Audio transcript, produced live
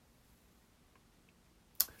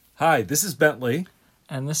Hi, this is Bentley.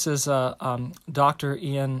 And this is Dr.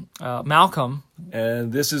 Ian Malcolm.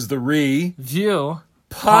 And this is the Review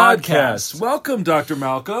Podcast. Welcome, Dr.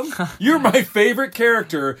 Malcolm. You're my favorite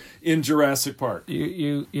character in Jurassic Park.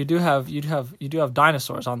 You do have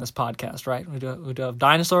dinosaurs on this podcast, right? We do have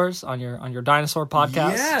dinosaurs on your dinosaur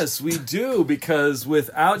podcast. Yes, we do, because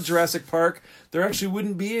without Jurassic Park, there actually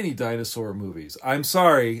wouldn't be any dinosaur movies. I'm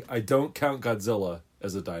sorry, I don't count Godzilla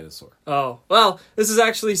as a dinosaur. Oh, well, this is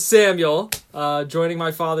actually Samuel joining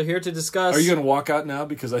my father here to discuss... Are you going to walk out now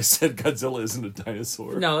because I said Godzilla isn't a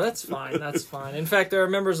dinosaur? No, that's fine. That's fine. In fact, there are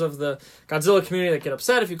members of the Godzilla community that get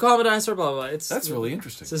upset if you call him a dinosaur, blah, blah, blah. That's really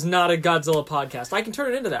interesting. This is not a Godzilla podcast. I can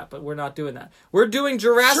turn it into that, but we're not doing that. We're doing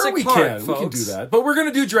Jurassic Park, folks. We can do that. But we're going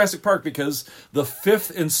to do Jurassic Park because the 5th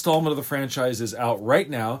installment of the franchise is out right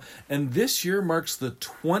now, and this year marks the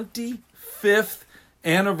 25th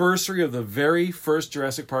anniversary of the very first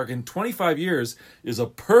Jurassic Park. In 25 years is a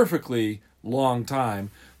perfectly long time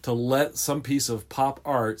to let some piece of pop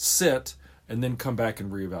art sit and then come back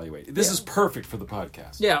and reevaluate. This is perfect for the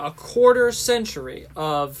podcast. Yeah, a quarter century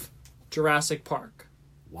of Jurassic Park.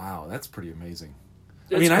 Wow, that's pretty amazing.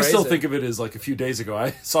 It's I crazy. still think of it as like a few days ago.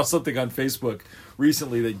 I saw something on Facebook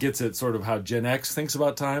recently that gets at sort of how Gen X thinks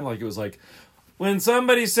about time. Like it was like, when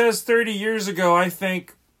somebody says 30 years ago, I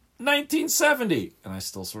think 1970, and I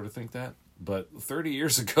still sort of think that, but 30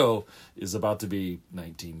 years ago is about to be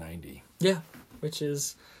 1990. Yeah, which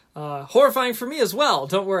is horrifying for me as well.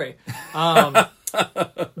 Don't worry.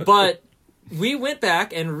 But we went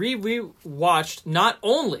back and re-watched not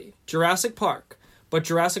only Jurassic Park, but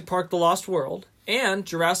Jurassic Park: The Lost World and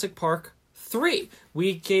Jurassic Park 3.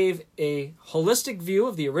 We gave a holistic view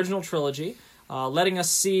of the original trilogy, letting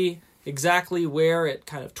us see exactly where it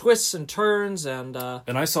kind of twists and turns. And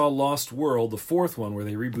I saw Lost World, the 4th one, where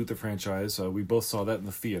they reboot the franchise. We both saw that in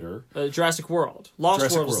the theater. Jurassic World.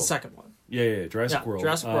 Lost World was the second one. Yeah, Jurassic World.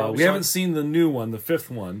 Jurassic World. We haven't seen the new one, the 5th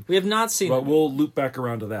one. We have not seen it. But we'll loop back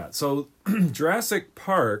around to that. So, Jurassic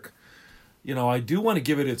Park, I do want to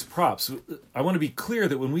give it its props. I want to be clear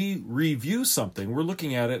that when we review something, we're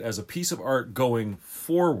looking at it as a piece of art going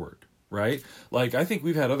forward. Right? Like, I think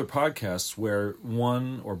we've had other podcasts where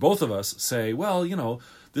one or both of us say, well,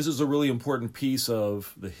 this is a really important piece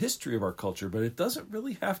of the history of our culture, but it doesn't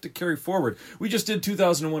really have to carry forward. We just did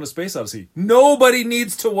 2001: A Space Odyssey. Nobody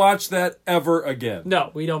needs to watch that ever again.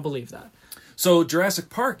 No, we don't believe that. So Jurassic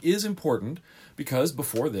Park is important because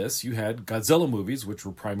before this, you had Godzilla movies, which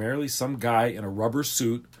were primarily some guy in a rubber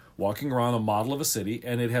suit walking around a model of a city,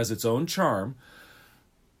 and it has its own charm.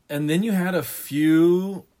 And then you had a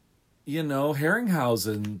few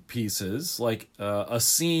Harryhausen pieces, like a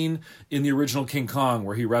scene in the original King Kong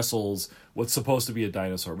where he wrestles what's supposed to be a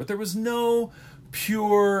dinosaur. But there was no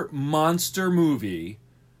pure monster movie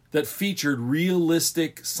that featured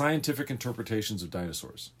realistic scientific interpretations of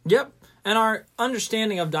dinosaurs. Yep. And our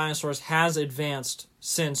understanding of dinosaurs has advanced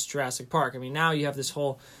since Jurassic Park. I mean, now you have this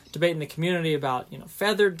whole debate in the community about,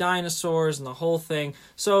 feathered dinosaurs and the whole thing.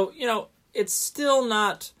 So, it's still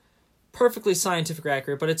not perfectly scientific or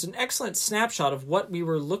accurate, but it's an excellent snapshot of what we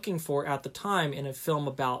were looking for at the time in a film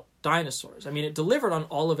about dinosaurs. I mean, it delivered on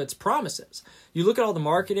all of its promises. You look at all the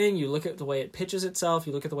marketing, you look at the way it pitches itself,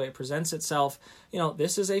 you look at the way it presents itself.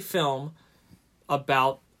 This is a film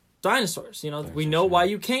about dinosaurs. We know why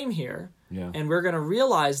you came here, and we're going to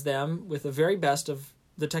realize them with the very best of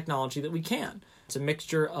the technology that we can. It's a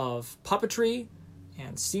mixture of puppetry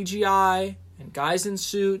and CGI and guys in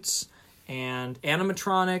suits and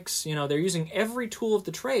animatronics. They're using every tool of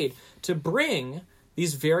the trade to bring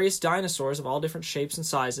these various dinosaurs of all different shapes and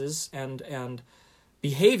sizes and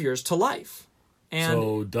behaviors to life. And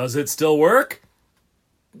so does it still work?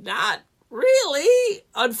 Not really.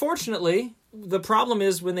 Unfortunately, the problem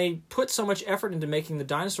is when they put so much effort into making the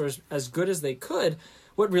dinosaurs as good as they could,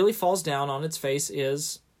 what really falls down on its face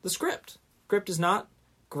is the script. Script is not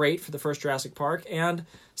great for the first Jurassic Park, and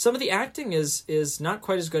some of the acting is not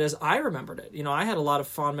quite as good as I remembered it. I had a lot of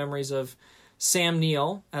fond memories of Sam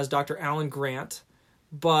Neill as Dr. Alan Grant,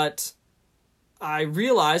 but I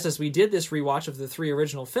realized as we did this rewatch of the 3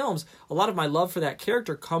 original films, a lot of my love for that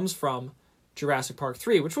character comes from Jurassic Park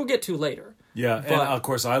 3, which we'll get to later. Yeah, and of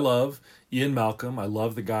course I love Ian Malcolm. I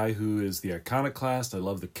love the guy who is the iconoclast. I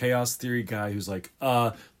love the chaos theory guy who's like,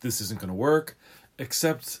 this isn't going to work,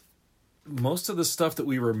 except most of the stuff that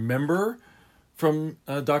we remember from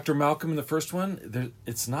Dr. Malcolm in the first one,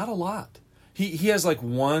 it's not a lot. He has like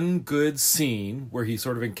one good scene where he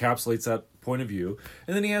sort of encapsulates that point of view,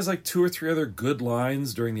 and then he has like 2 or 3 other good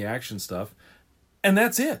lines during the action stuff, And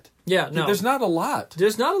that's it. Yeah, no. There's not a lot.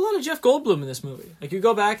 There's not a lot of Jeff Goldblum in this movie. Like, you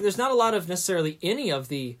go back, there's not a lot of necessarily any of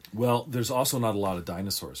the... Well, there's also not a lot of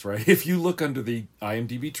dinosaurs, right? If you look under the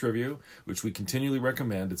IMDb trivia, which we continually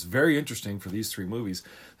recommend, it's very interesting for these 3 movies,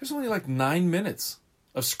 there's only like 9 minutes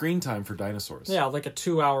of screen time for dinosaurs. Yeah, like a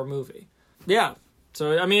 2-hour movie. Yeah.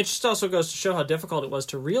 So, I mean, it just also goes to show how difficult it was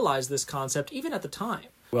to realize this concept, even at the time.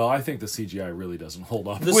 Well, I think the CGI really doesn't hold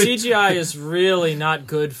up. The CGI is really not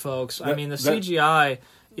good, folks. I mean, the CGI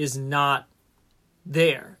is not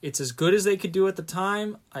there. It's as good as they could do at the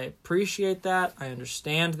time. I appreciate that. I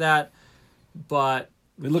understand that. But...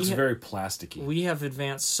 It looks very plasticky. We have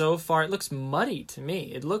advanced so far. It looks muddy to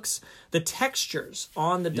me. It looks... The textures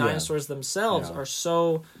on the dinosaurs themselves are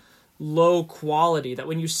so low quality that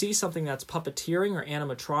when you see something that's puppeteering or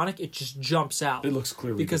animatronic, it just jumps out. It looks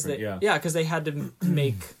clearly different, because they had to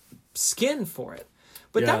make skin for it.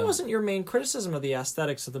 But that wasn't your main criticism of the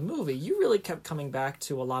aesthetics of the movie. You really kept coming back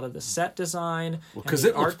to a lot of the set design and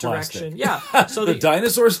the art direction. Yeah, so the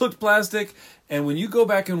dinosaurs looked plastic, and when you go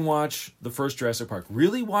back and watch the first Jurassic Park,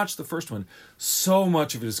 really watch the first one, so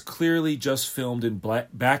much of it is clearly just filmed in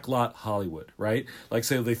backlot Hollywood, right? Like,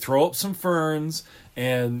 say they throw up some ferns,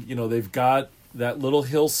 and they've got that little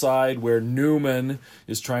hillside where Newman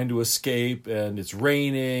is trying to escape, and it's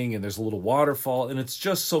raining, and there's a little waterfall, and it's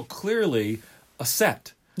just so clearly a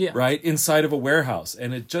set, right, inside of a warehouse,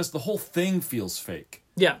 and the whole thing feels fake.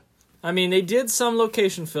 Yeah. I mean, they did some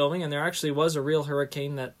location filming, and there actually was a real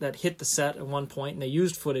hurricane that hit the set at one point, and they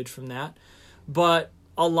used footage from that. But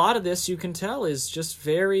a lot of this, you can tell, is just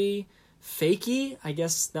very fakey, I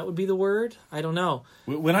guess that would be the word. I don't know.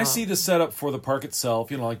 When I see the setup for the park itself,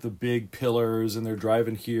 like the big pillars, and they're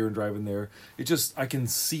driving here and driving there, I can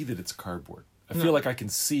see that it's cardboard. I feel like I can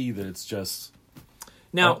see that it's just...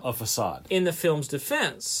 Now, a facade. In the film's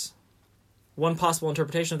defense, one possible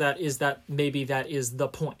interpretation of that is that maybe that is the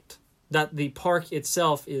point. That the park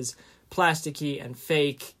itself is plasticky and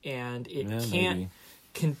fake, and it can't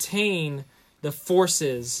contain the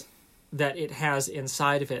forces that it has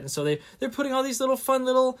inside of it. And so they're putting all these fun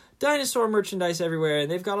little dinosaur merchandise everywhere,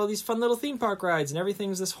 and they've got all these fun little theme park rides, and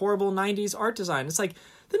everything's this horrible 90s art design. It's like,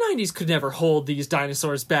 the 90s could never hold these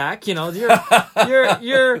dinosaurs back. Your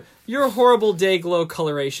horrible day-glow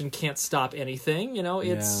coloration can't stop anything.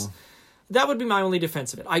 That would be my only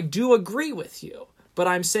defense of it. I do agree with you, but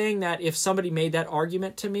I'm saying that if somebody made that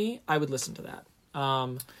argument to me, I would listen to that.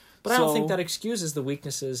 But I don't think that excuses the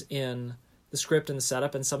weaknesses in the script and the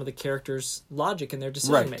setup and some of the characters' logic and their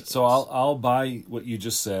decision-making. Right, so I'll buy what you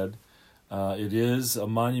just said. It is a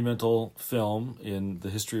monumental film in the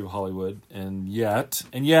history of Hollywood, and yet,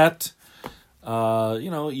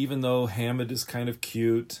 even though Hammond is kind of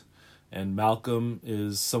cute and Malcolm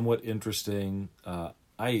is somewhat interesting,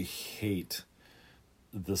 I hate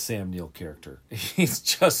the Sam Neill character. He's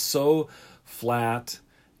just so flat,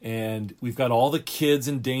 and we've got all the kids'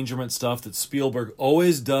 endangerment stuff that Spielberg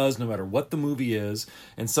always does, no matter what the movie is,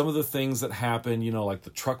 and some of the things that happen, like the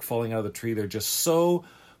truck falling out of the tree, they're just so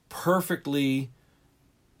perfectly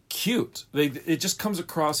cute. It just comes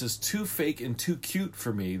across as too fake and too cute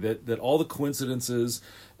for me, that all the coincidences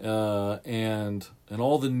and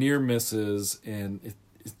all the near misses, and it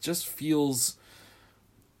just feels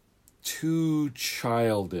too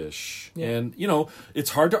childish. And it's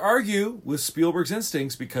hard to argue with Spielberg's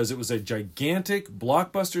instincts, because it was a gigantic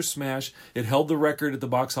blockbuster smash. It held the record at the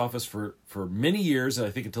box office for many years, I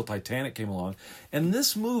think until Titanic came along. And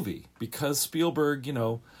this movie, because Spielberg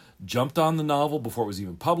jumped on the novel before it was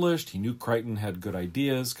even published. He knew Crichton had good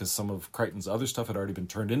ideas, because some of Crichton's other stuff had already been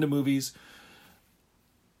turned into movies.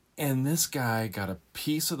 And this guy got a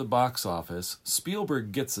piece of the box office.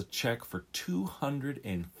 Spielberg gets a check for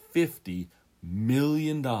 $250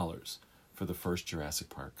 million for the first Jurassic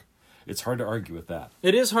Park. It's hard to argue with that.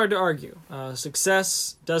 It is hard to argue.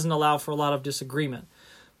 Success doesn't allow for a lot of disagreement.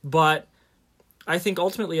 But I think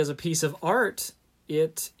ultimately, as a piece of art,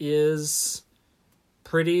 it is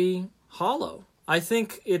pretty hollow. I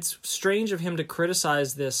think it's strange of him to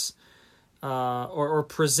criticize this or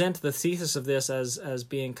present the thesis of this as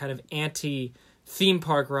being kind of anti-theme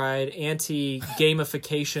park ride,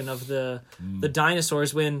 anti-gamification of the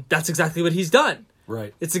dinosaurs, when that's exactly what he's done.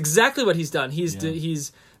 Right. It's exactly what he's done.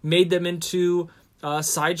 He's made them into a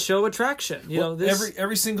sideshow attraction.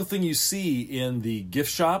 Every single thing you see in the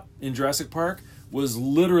gift shop in Jurassic Park was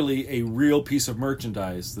literally a real piece of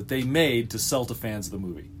merchandise that they made to sell to fans of the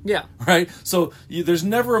movie. Yeah. Right? So there's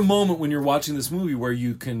never a moment when you're watching this movie where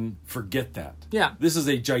you can forget that. Yeah. This is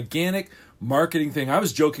a gigantic marketing thing. I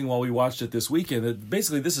was joking while we watched it this weekend that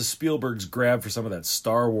basically this is Spielberg's grab for some of that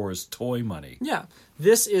Star Wars toy money. Yeah.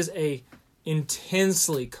 This is a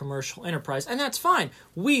intensely commercial enterprise, and that's fine.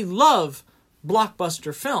 We love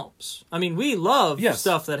blockbuster films. I mean, we love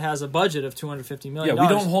stuff that has a budget of $250 million. Yeah, we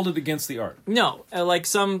don't hold it against the art. No, there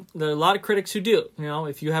are a lot of critics who do. You know,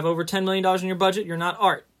 if you have over $10 million in your budget, you're not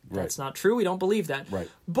art. Right. That's not true. We don't believe that. Right.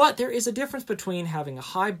 But there is a difference between having a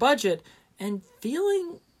high budget and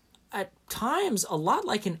feeling at times a lot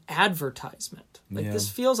like an advertisement. Like this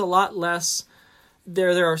feels a lot less.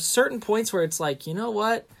 There are certain points where it's like, you know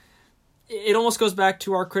what? It almost goes back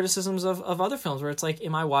to our criticisms of other films where it's like,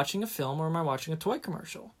 am I watching a film or am I watching a toy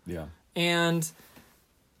commercial? Yeah. And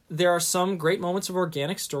there are some great moments of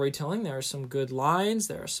organic storytelling. There are some good lines.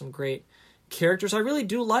 There are some great characters. I really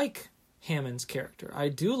do like Hammond's character. I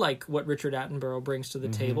do like what Richard Attenborough brings to the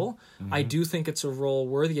table. Mm-hmm. I do think it's a role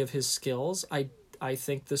worthy of his skills. I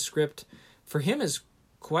think the script for him is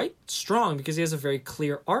quite strong because he has a very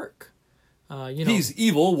clear arc. He's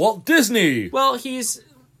evil Walt Disney. Well, he's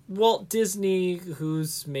Walt Disney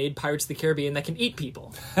who's made Pirates of the Caribbean that can eat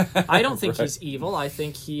people. I don't think he's evil. I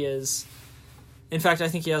think he is... In fact, I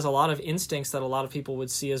think he has a lot of instincts that a lot of people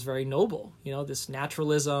would see as very noble. You know, this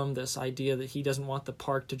naturalism, this idea that he doesn't want the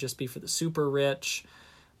park to just be for the super rich.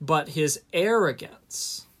 But his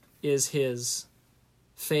arrogance is his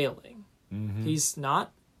failing. Mm-hmm.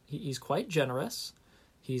 He's quite generous.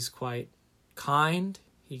 He's quite kind.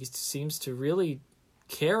 He seems to really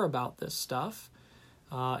care about this stuff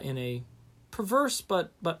in a perverse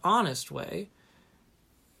but honest way.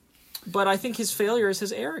 But I think his failure is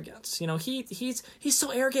his arrogance. You know, he's so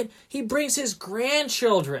arrogant. He brings his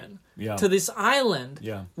grandchildren to this island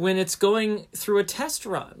when it's going through a test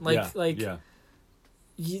run. So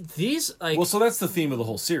that's the theme of the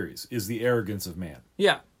whole series, is the arrogance of man.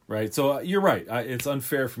 Yeah. Right? So you're right. It's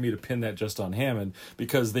unfair for me to pin that just on Hammond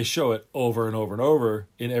because they show it over and over and over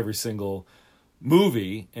in every single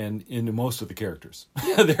movie and in most of the characters.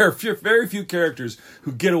 Yeah. There are very few characters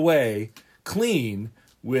who get away clean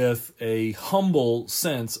with a humble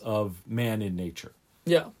sense of man in nature.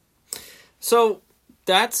 Yeah. So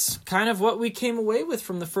that's kind of what we came away with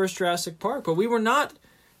from the first Jurassic Park. But we were not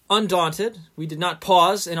undaunted. We did not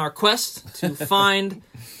pause in our quest to find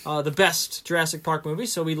the best Jurassic Park movie.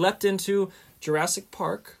 So we leapt into Jurassic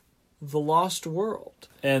Park, The Lost World.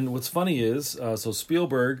 And what's funny is, so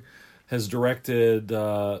Spielberg has directed,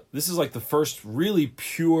 this is like the first really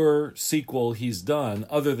pure sequel he's done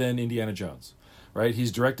other than Indiana Jones. Right,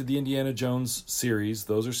 he's directed the Indiana Jones series;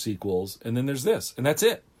 those are sequels, and then there's this, and that's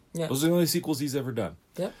it. Yeah. Those are the only sequels he's ever done.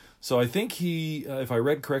 Yeah. So I think he, if I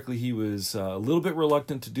read correctly, he was a little bit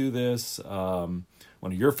reluctant to do this. One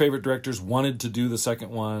of your favorite directors wanted to do the second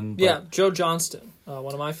one. But... Yeah, Joe Johnston,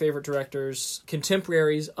 one of my favorite directors,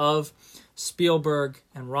 contemporaries of Spielberg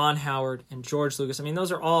and Ron Howard and George Lucas. I mean,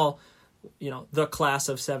 those are all, the class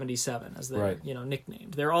of 77, as they're,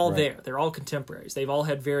 nicknamed. They're all there. They're all contemporaries. They've all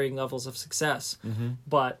had varying levels of success. Mm-hmm.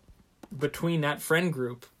 But between that friend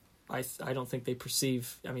group, I don't think they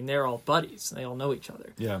perceive... I mean, they're all buddies. They all know each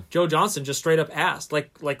other. Yeah. Joe Johnston just straight up asked,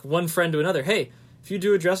 like one friend to another, hey, if you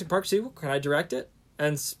do a Jurassic Park sequel, can I direct it?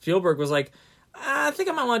 And Spielberg was like, I think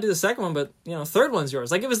I might want to do the second one, but, third one's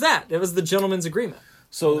yours. Like, it was that. It was the gentleman's agreement.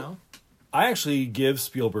 So... I actually give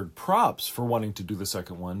Spielberg props for wanting to do the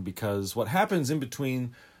second one because what happens in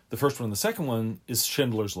between the first one and the second one is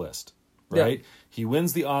Schindler's List, right? Yeah. He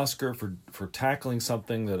wins the Oscar for tackling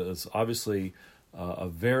something that is obviously a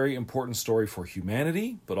very important story for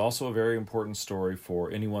humanity, but also a very important story for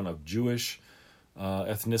anyone of Jewish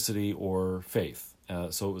ethnicity or faith.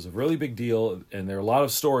 So it was a really big deal, and there are a lot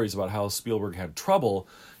of stories about how Spielberg had trouble,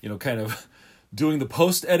 kind of... doing the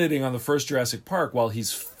post-editing on the first Jurassic Park while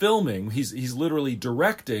he's filming. He's literally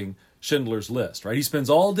directing Schindler's List, right? He spends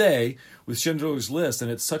all day with Schindler's List, and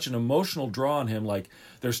it's such an emotional draw on him. Like,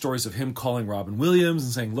 there's stories of him calling Robin Williams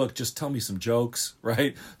and saying, look, just tell me some jokes,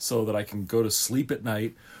 right? So that I can go to sleep at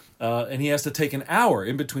night. And he has to take an hour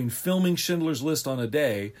in between filming Schindler's List on a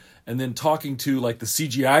day and then talking to, like, the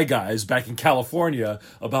CGI guys back in California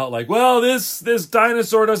about, like, well, this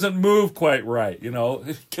dinosaur doesn't move quite right,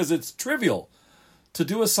 because it's trivial. To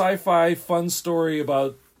do a sci-fi fun story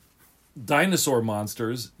about dinosaur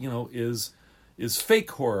monsters, is fake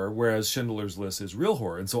horror, whereas Schindler's List is real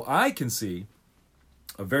horror. And so I can see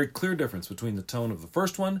a very clear difference between the tone of the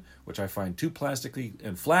first one, which I find too plasticky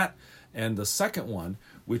and flat, and the second one,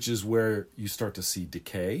 which is where you start to see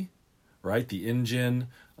decay, right? The InGen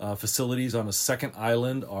facilities on a second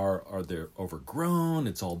island are they're overgrown.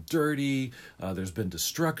 It's all dirty. There's been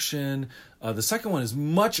destruction. The second one is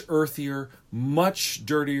much earthier, much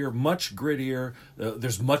dirtier, much grittier.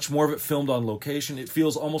 There's much more of it filmed on location. It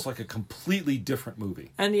feels almost like a completely different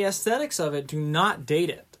movie. And the aesthetics of it do not date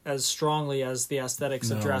it. as strongly as the aesthetics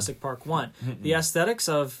of No. Jurassic Park 1. The aesthetics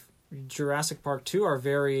of Jurassic Park 2 are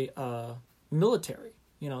very military.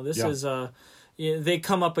 This is they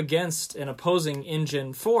come up against an opposing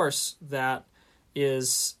engine force that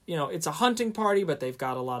is, it's a hunting party, but they've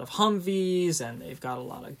got a lot of Humvees, and they've got a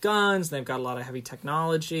lot of guns, and they've got a lot of heavy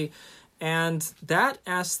technology. And that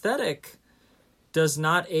aesthetic does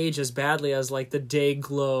not age as badly as like the day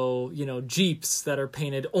glow, Jeeps that are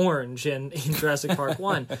painted orange in Jurassic Park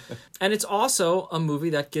 1. And it's also a movie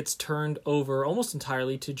that gets turned over almost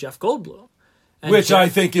entirely to Jeff Goldblum. And Which I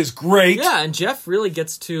think is great. Yeah, and Jeff really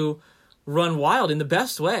gets to run wild in the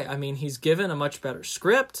best way. I mean, he's given a much better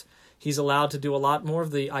script. He's allowed to do a lot more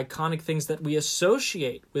of the iconic things that we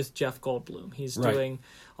associate with Jeff Goldblum. He's doing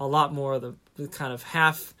a lot more of the kind of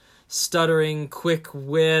half stuttering, quick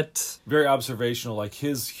wit. Very observational. Like,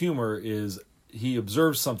 his humor is he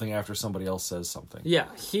observes something after somebody else says something. Yeah,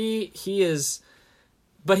 he is,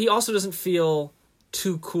 but he also doesn't feel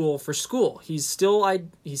too cool for school. He's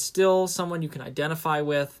still someone you can identify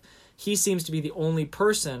with. He seems to be the only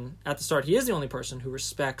person at the start. He is the only person who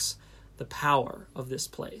respects the power of this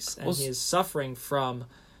place, and he is suffering from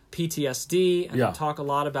PTSD. And they talk a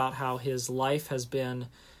lot about how his life has been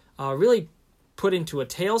really put into a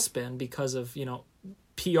tailspin because of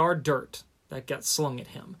PR dirt that gets slung at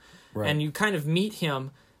him. Right. And you kind of meet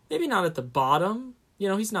him maybe not at the bottom.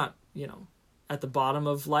 He's not at the bottom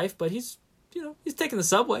of life, but he's taking the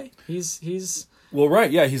subway. He's well,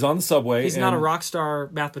 right, yeah, he's on the subway. He's not a rock star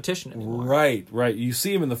mathematician anymore. Right. You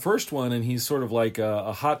see him in the first one, and he's sort of like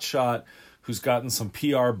a hot shot who's gotten some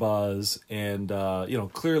PR buzz, and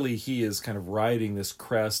clearly he is kind of riding this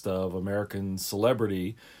crest of American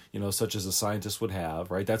celebrity, such as a scientist would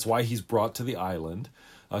have, right? That's why he's brought to the island,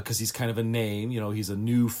 because he's kind of a name, he's a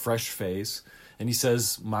new, fresh face, and he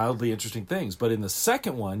says mildly interesting things. But in the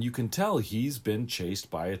second one, you can tell he's been chased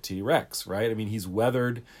by a T-Rex, right? I mean, he's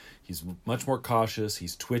weathered, he's much more cautious,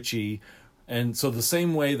 he's twitchy. And so the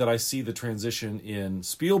same way that I see the transition in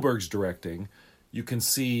Spielberg's directing, you can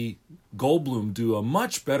see Goldblum do a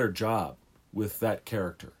much better job with that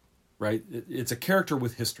character, right? It's a character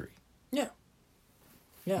with history.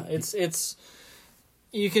 Yeah, it's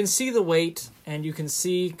you can see the weight, and you can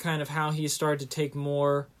see kind of how he started to take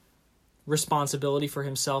more responsibility for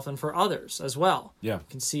himself and for others as well. Yeah. You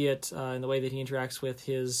can see it in the way that he interacts with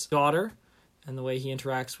his daughter, and the way he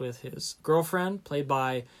interacts with his girlfriend, played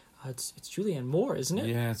by it's Julianne Moore, isn't it?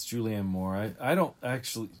 Yeah, it's Julianne Moore. I don't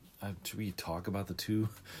actually. Should we talk about the two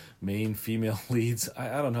main female leads?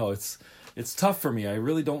 I don't know. It's tough for me. I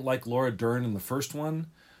really don't like Laura Dern in the first one.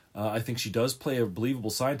 I think she does play a believable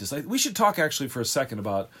scientist. We should talk actually for a second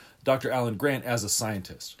about Dr. Alan Grant as a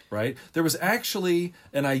scientist, right? There was actually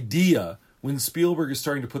an idea when Spielberg is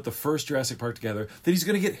starting to put the first Jurassic Park together that he's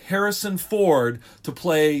going to get Harrison Ford to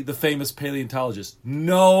play the famous paleontologist.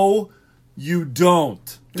 No, you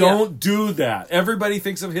don't. Don't do that. Everybody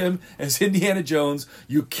thinks of him as Indiana Jones.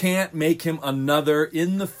 You can't make him another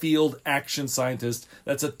in-the-field action scientist.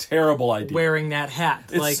 That's a terrible idea. Wearing that hat.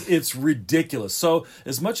 It's ridiculous. So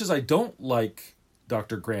as much as I don't like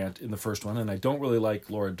Dr. Grant in the first one, and I don't really like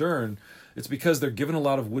Laura Dern, it's because they're given a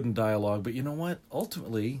lot of wooden dialogue. But you know what?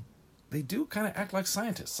 Ultimately, they do kind of act like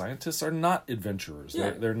scientists. Scientists are not adventurers.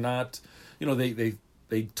 Yeah. They're not,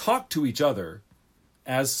 they talk to each other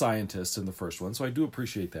as scientists in the first one, so I do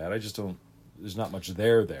appreciate that. I just don't, there's not much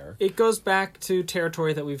there. It goes back to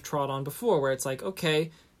territory that we've trod on before, where it's like, okay,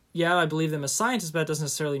 yeah, I believe them as scientists, but that doesn't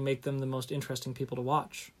necessarily make them the most interesting people to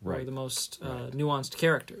watch, or the most nuanced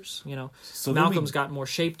characters. So Malcolm's got more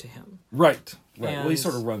shape to him. Right. Well, he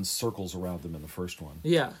sort of runs circles around them in the first one.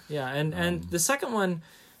 Yeah, and the second one,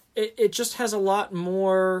 it just has a lot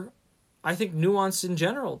more, I think, nuance in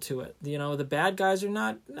general to it. The bad guys are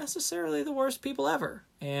not necessarily the worst people ever.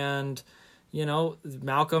 And,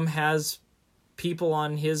 Malcolm has people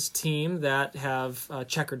on his team that have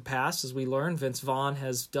checkered past, as we learn. Vince Vaughn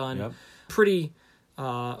has done pretty...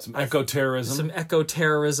 some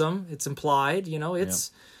eco-terrorism. It's implied.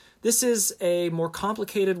 This is a more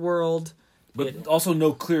complicated world. But also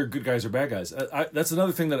no clear good guys or bad guys. That's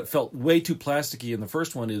another thing that it felt way too plasticky in the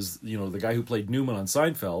first one is, the guy who played Newman on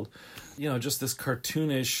Seinfeld, just this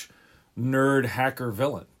cartoonish nerd hacker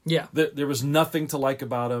villain. Yeah. There was nothing to like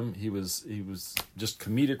about him. He was just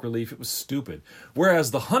comedic relief. It was stupid.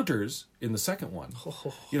 Whereas the hunters in the second one,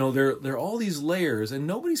 they're all these layers and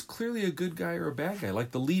nobody's clearly a good guy or a bad guy.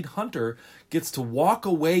 Like the lead hunter gets to walk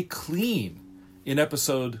away clean in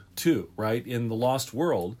episode 2, right? In The Lost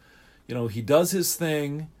World. He does his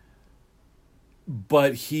thing,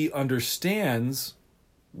 but he understands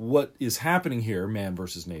what is happening here, man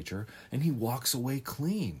versus nature, and he walks away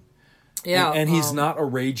clean. Yeah, and he's not a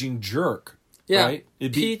raging jerk. Yeah, right?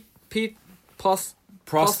 Pete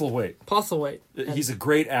Postlethwaite. He's a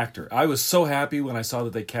great actor. I was so happy when I saw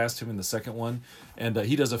that they cast him in the second one, and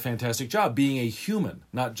he does a fantastic job being a human,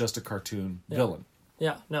 not just a cartoon villain.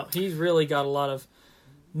 Yeah, no, he's really got a lot of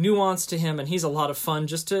nuance to him, and he's a lot of fun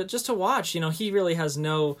just to watch. You know, he really has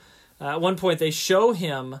no. At one point, they show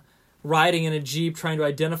him riding in a Jeep trying to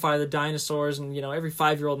identify the dinosaurs, and you know, every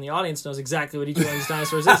 5-year-old in the audience knows exactly what each one of these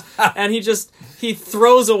dinosaurs is, and he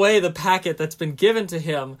throws away the packet that's been given to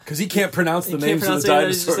him because he can't pronounce the names of the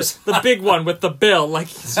dinosaurs. The big one with the bill, like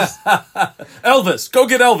he's just, Elvis, go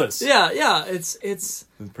get Elvis. Yeah, it's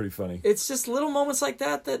pretty funny. It's just little moments like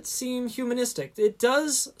that seem humanistic. It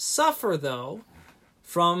does suffer though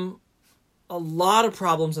from a lot of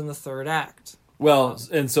problems in the third act. Well,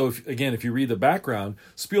 and so, if you read the background,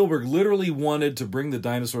 Spielberg literally wanted to bring the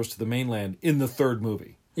dinosaurs to the mainland in the third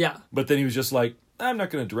movie. Yeah. But then he was just like, I'm not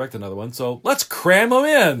going to direct another one, so let's cram them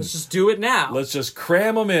in. Let's just do it now. Let's just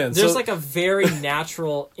cram them in. There's like a very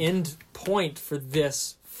natural end point for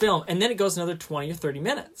this film, and then it goes another 20 or 30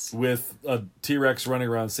 minutes. With a T-Rex running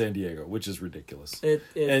around San Diego, which is ridiculous.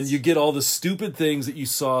 And you get all the stupid things that you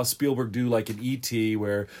saw Spielberg do, like in E.T.,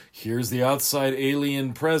 where here's the outside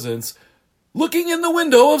alien presence looking in the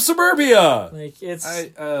window of suburbia. Like it's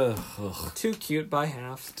too cute by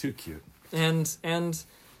half. Too cute. And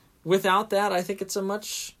without that, I think it's a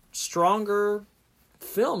much stronger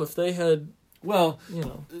film. If they had,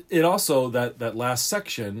 it also that last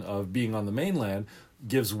section of being on the mainland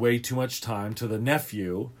gives way too much time to the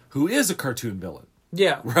nephew, who is a cartoon villain.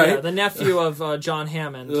 Yeah, right. Yeah, the nephew of John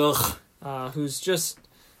Hammond, who's just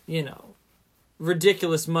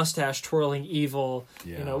ridiculous mustache twirling evil.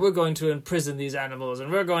 Yeah. We're going to imprison these animals,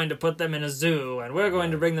 and we're going to put them in a zoo, and we're going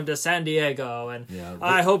to bring them to San Diego, and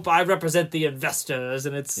I hope I represent the investors.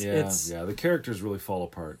 And it's the characters really fall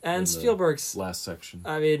apart. And Spielberg's last section.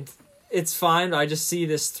 I mean, it's fine. I just see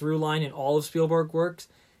this through line in all of Spielberg works.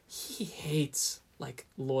 He hates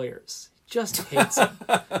lawyers. He just hates them.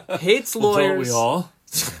 Hates lawyers. Don't we all?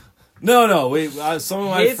 No. Some of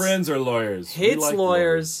my friends are lawyers. Hates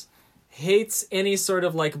lawyers. Hates any sort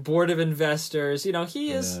of board of investors.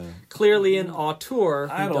 He is clearly an auteur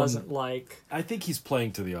who doesn't like. I think he's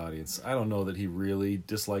playing to the audience. I don't know that he really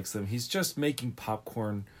dislikes them. He's just making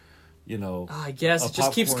popcorn. I guess it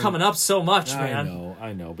just keeps coming up so much, man.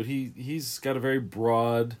 I know, but he's got a very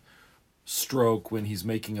broad stroke when he's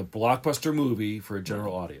making a blockbuster movie for a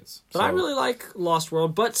general audience. But I really like Lost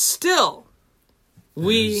World, but still,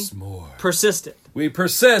 we persisted. We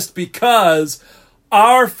persist because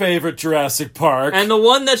our favorite Jurassic Park, and the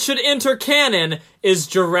one that should enter canon, is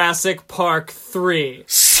Jurassic Park 3.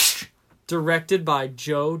 Directed by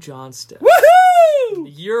Joe Johnston. Woohoo! In the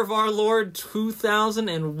year of our Lord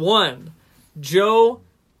 2001, Joe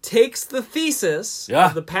takes the thesis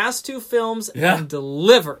of the past two films and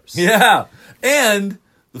delivers. Yeah. And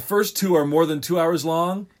the first two are more than 2 hours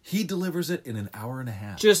long. He delivers it in an hour and a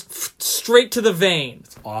half. Just straight to the vein.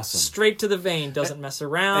 It's awesome. Straight to the vein. Doesn't mess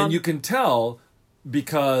around. And you can tell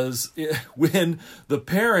because when the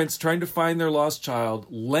parents trying to find their lost child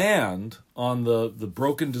land on the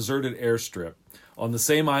broken, deserted airstrip on the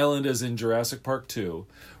same island as in Jurassic Park 2,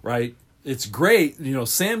 right? It's great.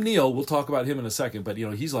 Sam Neill, we'll talk about him in a second, but,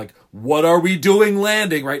 he's like, what are we doing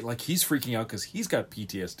landing, right? Like, he's freaking out because he's got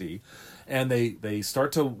PTSD. And they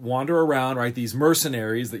start to wander around, right? These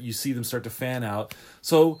mercenaries that you see them start to fan out.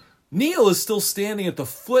 So Neill is still standing at the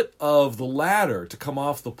foot of the ladder to come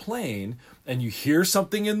off the plane, and you hear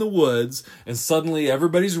something in the woods, and suddenly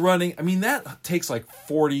everybody's running. I mean, that takes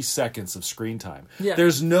 40 seconds of screen time. Yeah.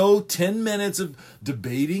 There's no 10 minutes of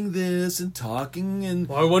debating this and talking and...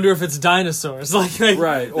 Well, I wonder if it's dinosaurs.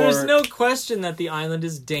 Right. There's no question that the island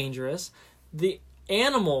is dangerous. The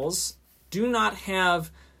animals do not have...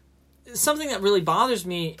 Something that really bothers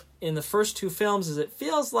me in the first two films is it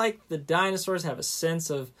feels like the dinosaurs have a sense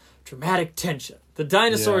of dramatic tension. The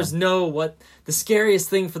dinosaurs know what the scariest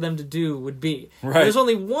thing for them to do would be. Right. There's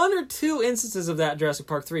only one or two instances of that in Jurassic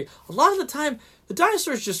Park 3. A lot of the time, the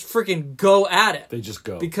dinosaurs just freaking go at it. They just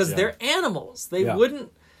go. Because they're animals. They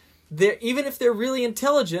wouldn't... Even if they're really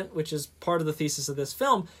intelligent, which is part of the thesis of this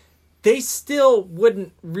film, they still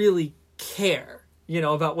wouldn't really care.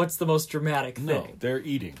 About what's the most dramatic thing. No, they're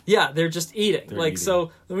eating. Yeah, they're just eating. They're eating.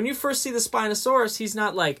 So when you first see the Spinosaurus, he's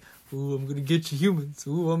not like, ooh, I'm going to get you humans.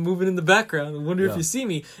 Ooh, I'm moving in the background. I wonder if you see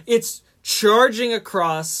me. It's charging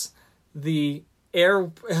across the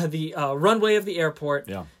runway of the airport,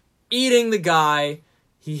 eating the guy.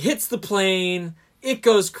 He hits the plane. It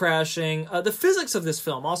goes crashing. The physics of this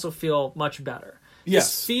film also feel much better. Yes.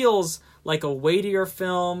 This feels like a weightier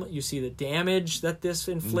film. You see the damage that this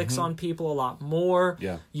inflicts on people a lot more.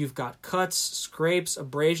 Yeah. You've got cuts, scrapes,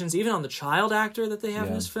 abrasions, even on the child actor that they have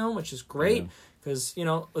in this film, which is great. Because,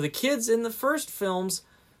 the kids in the first films,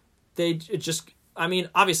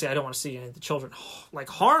 obviously I don't want to see any of the children like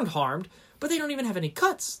harmed, but they don't even have any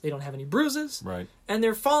cuts. They don't have any bruises. Right. And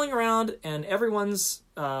they're falling around, and everyone's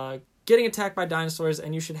getting attacked by dinosaurs,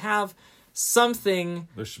 and you should have something.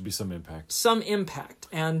 There should be some impact. Some impact,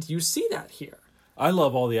 and you see that here. I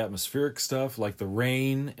love all the atmospheric stuff, like the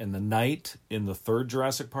rain and the night in the third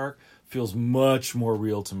Jurassic Park feels much more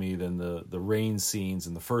real to me than the rain scenes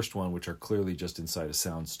in the first one, which are clearly just inside a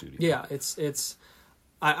sound studio. Yeah, it's.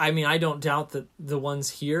 I don't doubt that the ones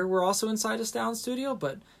here were also inside a sound studio,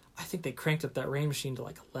 but I think they cranked up that rain machine to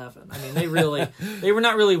like 11. I mean, they were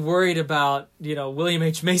not really worried about, William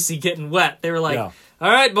H. Macy getting wet. They were like, all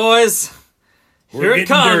right, boys, here it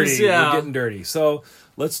comes. Dirty. Yeah. We're getting dirty. So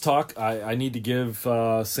let's talk. I need to give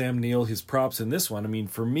Sam Neill his props in this one. I mean,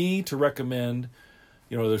 for me to recommend,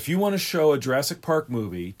 if you want to show a Jurassic Park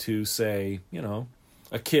movie to, say,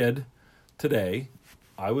 a kid today,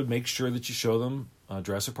 I would make sure that you show them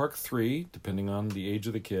Jurassic Park 3, depending on the age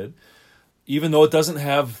of the kid. Even though it doesn't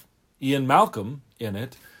have Ian Malcolm in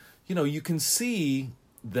it, you can see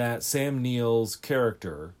that Sam Neill's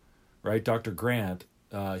character, right, Dr. Grant,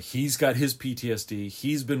 he's got his PTSD.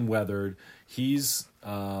 He's been weathered. He's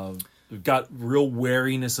got real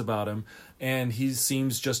wariness about him, and he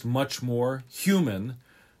seems just much more human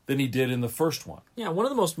than he did in the first one. Yeah, one of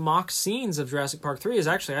the most mocked scenes of Jurassic Park 3 is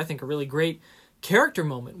actually, I think, a really great character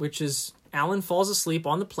moment, which is Alan falls asleep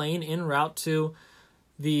on the plane en route to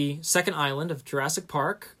the second island of Jurassic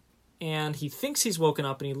Park, and he thinks he's woken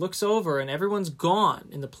up, and he looks over, and everyone's gone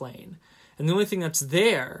in the plane. And the only thing that's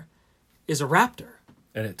there is a raptor.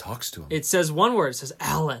 And it talks to him. It says one word. It says,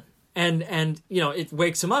 Alan. And it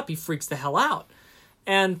wakes him up. He freaks the hell out.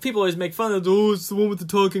 And people always make fun of, it's the one with the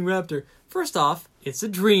talking raptor. First off, it's a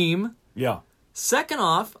dream. Yeah. Second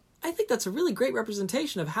off, I think that's a really great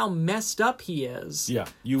representation of how messed up he is. Yeah,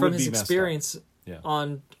 from his experience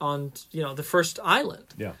on the first island.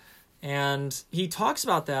 Yeah. And he talks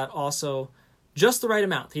about that also just the right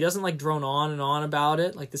amount. He doesn't like drone on and on about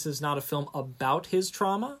it. Like, this is not a film about his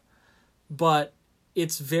trauma, but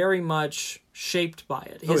it's very much shaped by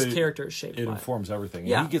it. His character is shaped by it. It informs everything.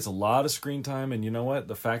 Yeah. And he gets a lot of screen time, and you know what?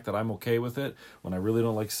 The fact that I'm okay with it when I really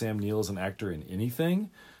don't like Sam Neill as an actor in anything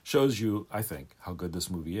shows you, I think, how good this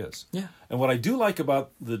movie is. Yeah. And what I do like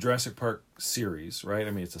about the Jurassic Park series, right?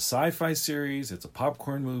 I mean, it's a sci-fi series, it's a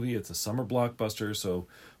popcorn movie, it's a summer blockbuster, so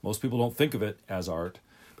most people don't think of it as art.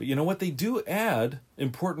 But you know what? They do add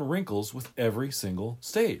important wrinkles with every single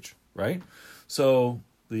stage, right? So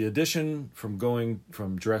the addition from going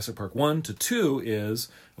from Jurassic Park 1 to 2 is,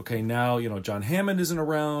 okay, now, John Hammond isn't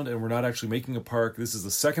around and we're not actually making a park. This is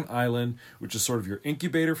the second island, which is sort of your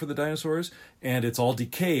incubator for the dinosaurs, and it's all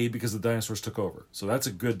decayed because the dinosaurs took over. So that's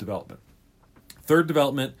a good development. Third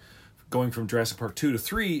development, going from Jurassic Park 2 to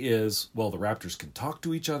 3 is, well, the raptors can talk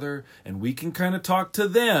to each other and we can kind of talk to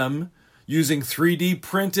them using 3D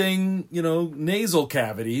printing, nasal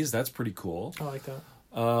cavities. That's pretty cool. I like that.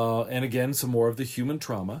 And again, some more of the human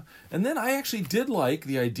trauma. And then I actually did like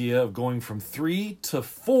the idea of going from 3 to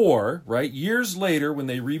 4, right? Years later, when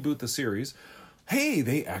they reboot the series, hey,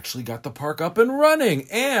 they actually got the park up and running.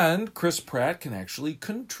 And Chris Pratt can actually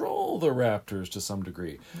control the raptors to some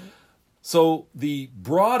degree. Mm-hmm. So the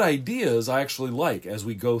broad ideas I actually like as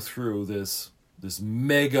we go through this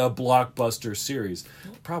mega blockbuster series.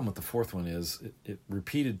 The problem with the fourth one is it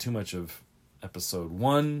repeated too much of episode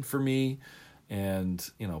 1 for me. And,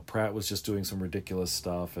 Pratt was just doing some ridiculous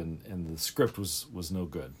stuff, and the script was no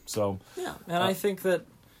good. So yeah, and I think that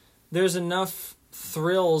there's enough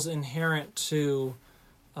thrills inherent to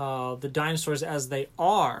the dinosaurs as they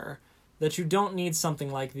are that you don't need something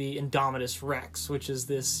like the Indominus Rex, which is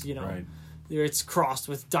this, right. It's crossed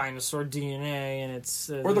with dinosaur DNA, and it's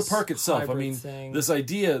or the park itself. I mean, thing. This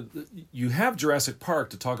idea, you have Jurassic Park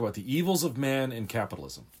to talk about the evils of man and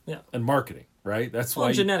capitalism, and marketing. Right, that's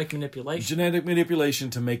why genetic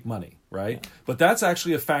manipulation to make money, right? Yeah. But that's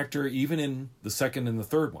actually a factor even in the second and the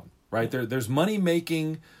third one, right? There's money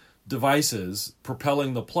making devices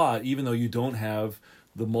propelling the plot, even though you don't have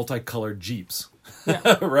the multicolored Jeeps,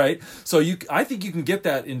 right? So I think you can get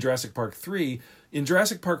that in Jurassic Park 3. In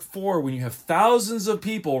Jurassic Park 4, when you have thousands of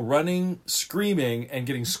people running, screaming, and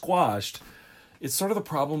getting squashed. It's sort of the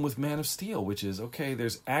problem with Man of Steel, which is, okay,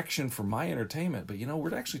 there's action for my entertainment, but,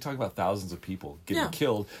 we're actually talking about thousands of people getting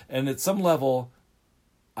killed. And at some level,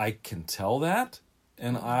 I can tell that,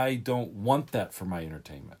 and I don't want that for my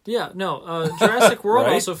entertainment. Yeah, no. Jurassic World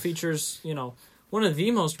right? also features, one of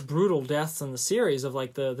the most brutal deaths in the series of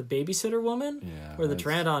like the babysitter woman, where the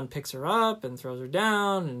pteranodon picks her up and throws her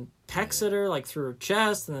down and pecks at her like through her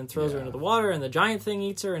chest and then throws her into the water, and the giant thing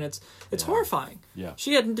eats her, and it's horrifying. Yeah.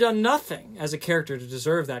 She had done nothing as a character to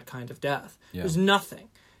deserve that kind of death. There's nothing.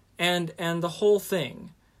 And the whole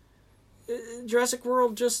thing, Jurassic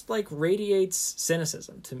World just like radiates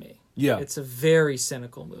cynicism to me. Yeah. It's a very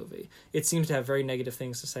cynical movie. It seems to have very negative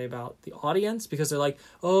things to say about the audience, because they're like,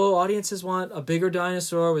 oh, audiences want a bigger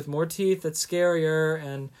dinosaur with more teeth that's scarier,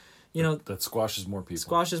 and that squashes more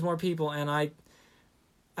people. And I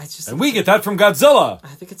just, and we get that from Godzilla.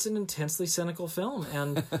 I think it's an intensely cynical film,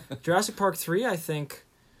 and Jurassic Park 3, I think,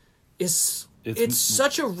 it's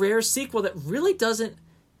such a rare sequel that really doesn't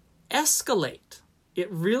escalate. It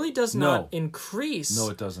really does not increase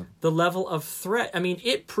it doesn't. The level of threat. I mean,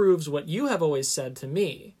 it proves what you have always said to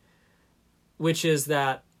me, which is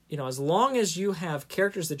that, as long as you have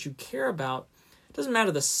characters that you care about, it doesn't matter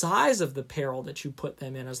the size of the peril that you put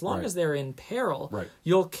them in. As long as they're in peril,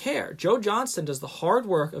 you'll care. Joe Johnston does the hard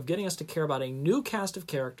work of getting us to care about a new cast of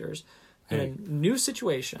characters in a new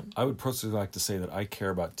situation. I would personally like to say that I care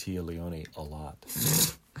about Tia Leone a lot.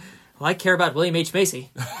 Well, I care about William H. Macy.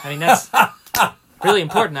 I mean, that's really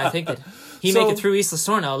important. I think that he make it through Isla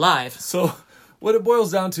Sorna alive. So what it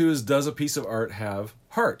boils down to is, does a piece of art have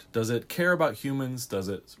heart? Does it care about humans? Does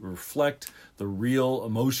it reflect the real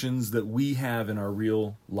emotions that we have in our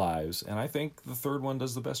real lives? And I think the third one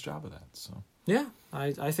does the best job of that. So yeah,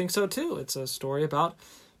 I think so too. It's a story about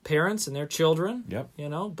parents and their children. Yep.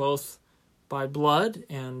 Both by blood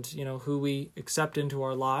and who we accept into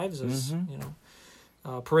our lives as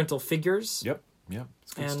parental figures. Yep. Yeah,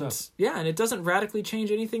 it's good stuff. Yeah, and it doesn't radically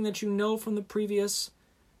change anything that you know from the previous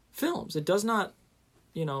films. It does not,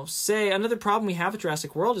 say... Another problem we have with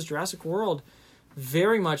Jurassic World is Jurassic World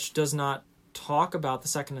very much does not talk about the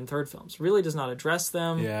second and third films. Really does not address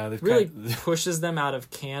them. Yeah, really pushes them out of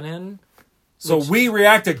canon. So we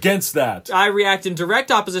react against that. I react in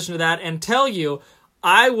direct opposition to that and tell you,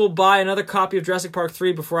 I will buy another copy of Jurassic Park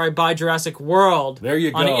 3 before I buy Jurassic World. There you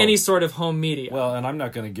go. On any sort of home media. Well, and I'm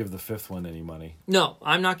not going to give the fifth one any money. No,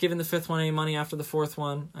 I'm not giving the fifth one any money after the fourth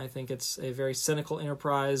one. I think it's a very cynical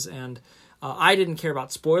enterprise, and I didn't care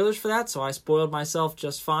about spoilers for that, so I spoiled myself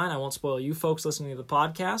just fine. I won't spoil you folks listening to the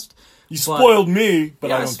podcast. You spoiled me,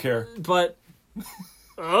 but I don't care. But...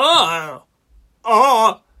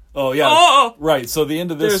 Oh, yeah. Right. So the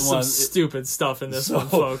end of this There's one... There's some stupid stuff in this one,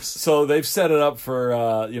 folks. So they've set it up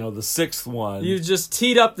for, the sixth one. You just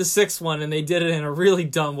teed up the sixth one, and they did it in a really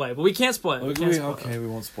dumb way. But we can't spoil it. We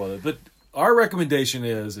won't spoil it. But our recommendation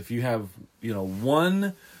is, if you have,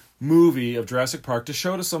 one movie of Jurassic Park to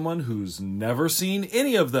show to someone who's never seen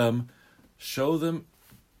any of them, show them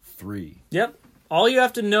 3. Yep. All you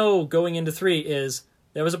have to know going into 3 is,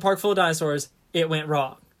 there was a park full of dinosaurs, it went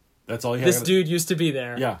wrong. That's all you have. This dude used to be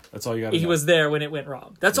there. Yeah, that's all you got to know. He was there when it went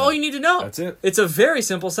wrong. That's all you need to know. That's it. It's a very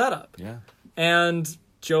simple setup. Yeah. And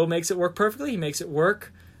Joe makes it work perfectly. He makes it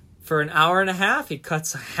work for an hour and a half. He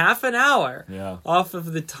cuts half an hour off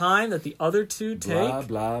of the time that the other two take. Blah,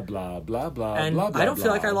 blah, blah, blah, blah, and blah, blah, I don't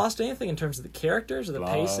feel like I blah. lost anything in terms of the characters or the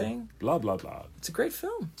pacing. Blah, blah, blah. It's a great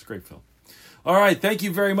film. It's a great film. All right, thank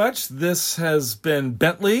you very much. This has been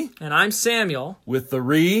Bentley. And I'm Samuel. With the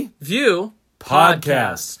Review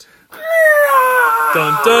Podcast.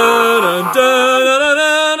 Dun, dun, dun, dun, dun, dun,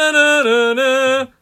 dun.